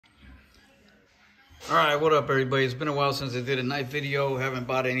All right, what up, everybody? It's been a while since I did a knife video. Haven't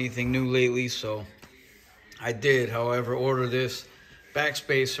bought anything new lately, so I did, however, order this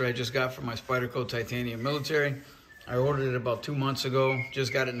backspacer I just got from my Spyderco titanium military. I ordered it about 2 months ago.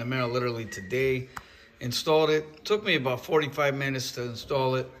 Just got it in the mail literally today. Installed it. Took me about 45 minutes to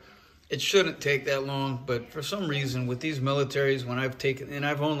install it. It shouldn't take that long, but for some reason with these militaries, when I've taken, and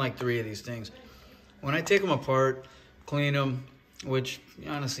I've owned like 3 of these things, when I take them apart, clean them, which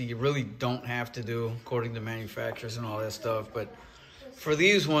honestly you really don't have to do according to manufacturers and all that stuff, but for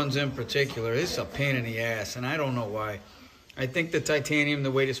these ones in particular, it's a pain in the ass, and I don't know why. I think the titanium,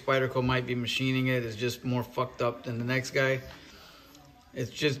 the way the Spyderco might be machining it, is just more fucked up than the next guy.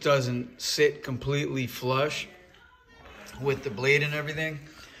 It just doesn't sit completely flush with the blade and everything,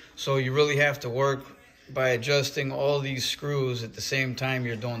 so you really have to work by adjusting all these screws at the same time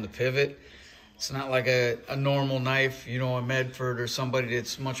you're doing the pivot. It's not like a normal knife, you know, a Medford or somebody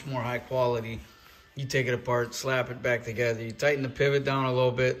that's much more high quality. You take it apart, slap it back together. You tighten the pivot down a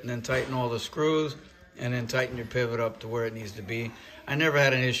little bit and then tighten all the screws and then tighten your pivot up to where it needs to be. I never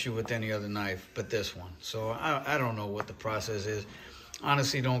had an issue with any other knife but this one. So I don't know what the process is.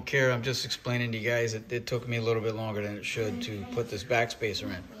 Honestly, don't care. I'm just explaining to you guys that it took me a little bit longer than it should to put this backspacer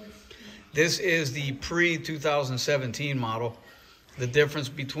in. This is the pre-2017 model. The difference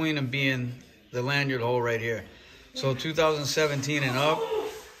between them being the lanyard hole right here. So 2017 and up,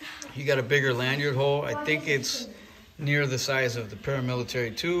 you got a bigger lanyard hole. I think it's near the size of the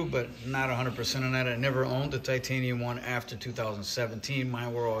paramilitary 2, but not 100% on that. I never owned the titanium one after 2017.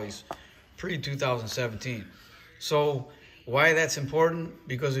 Mine were always pre-2017. So why that's important?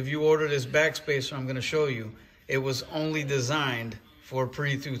 Because if you order this backspacer I'm going to show you, it was only designed for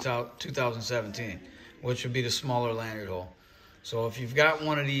pre-2017, which would be the smaller lanyard hole. So if you've got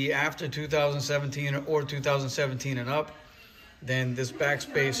one of the after 2017 or 2017 and up, then this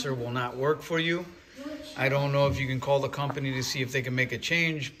backspacer will not work for you. I don't know if you can call the company to see if they can make a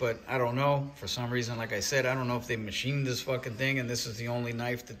change, but I don't know. For some reason, like I said, I don't know if they machined this fucking thing and this is the only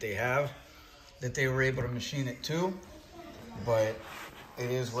knife that they have that they were able to machine it to. But it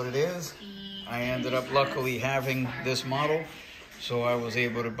is what it is. I ended up luckily having this model, so I was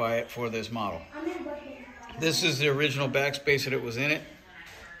able to buy it for this model. This is the original backspacer that was in it.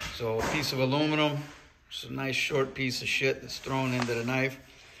 So a piece of aluminum. It's a nice short piece of shit that's thrown into the knife.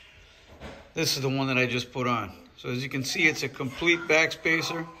 This is the one that I just put on. So as you can see, it's a complete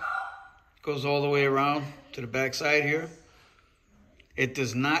backspacer. Goes all the way around to the back side here. It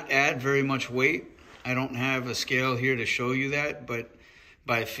does not add very much weight. I don't have a scale here to show you that, but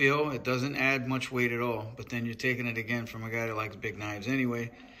by feel, it doesn't add much weight at all. But then you're taking it again from a guy that likes big knives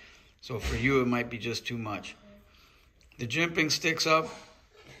anyway. So for you, it might be just too much. The jimping sticks up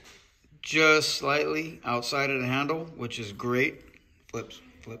just slightly outside of the handle, which is great. Flips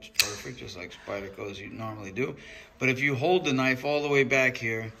perfect, just like Spyderco's you normally do. But if you hold the knife all the way back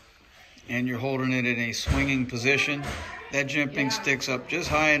here and you're holding it in a swinging position, that jimping sticks up just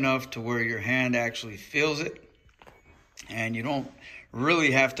high enough to where your hand actually feels it. And you don't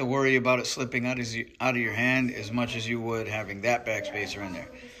really have to worry about it slipping out of your hand as much as you would having that backspacer in there.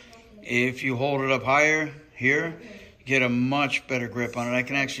 If you hold it up higher here, you get a much better grip on it. I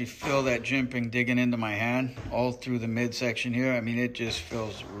can actually feel that jimping digging into my hand all through the midsection here. I mean, it just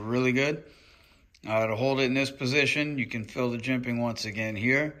feels really good. To hold it in this position, you can feel the jimping once again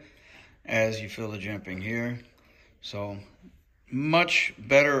here as you feel the jimping here. So much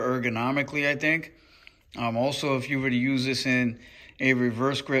better ergonomically, I think. Also, if you were to use this in a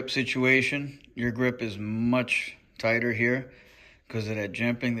reverse grip situation, your grip is much tighter here because of that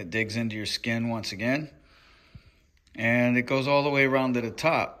jimping that digs into your skin once again. And it goes all the way around to the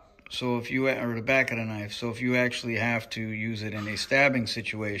top, so if you, or the back of the knife. So if you actually have to use it in a stabbing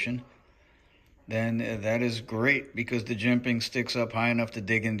situation, then that is great because the jimping sticks up high enough to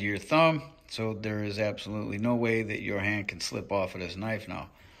dig into your thumb. So there is absolutely no way that your hand can slip off of this knife now.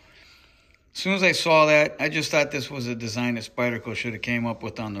 As soon as I saw that, I just thought this was a design that Spyderco should have came up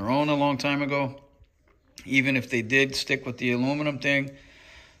with on their own a long time ago. Even if they did stick with the aluminum thing,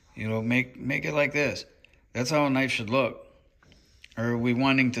 you know, make it like this. That's how a knife should look. Are we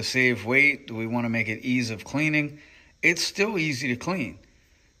wanting to save weight? Do we want to make it ease of cleaning? It's still easy to clean.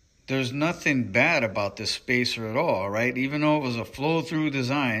 There's nothing bad about this spacer at all, right? Even though it was a flow-through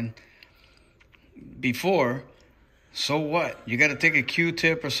design before, so what? You got to take a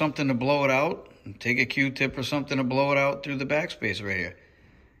Q-tip or something to blow it out. Take a Q-tip or something to blow it out through the backspacer right here.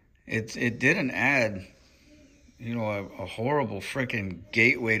 It didn't add, you know, a horrible freaking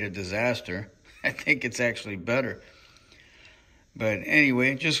gateway to disaster. I think it's actually better. But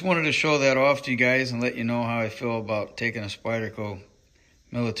anyway, just wanted to show that off to you guys and let you know how I feel about taking a Spyderco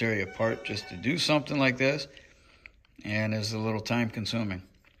military apart just to do something like this, and it's a little time consuming.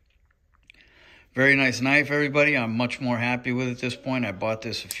 Very nice knife, everybody. I'm much more happy with it at this point. I bought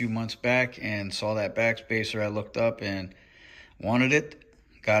this a few months back and saw that backspacer. I looked up and wanted it.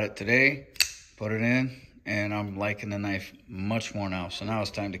 Got it today, put it in, and I'm liking the knife much more now. So now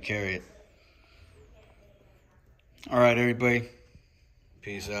it's time to carry it. All right, everybody.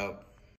 Peace out.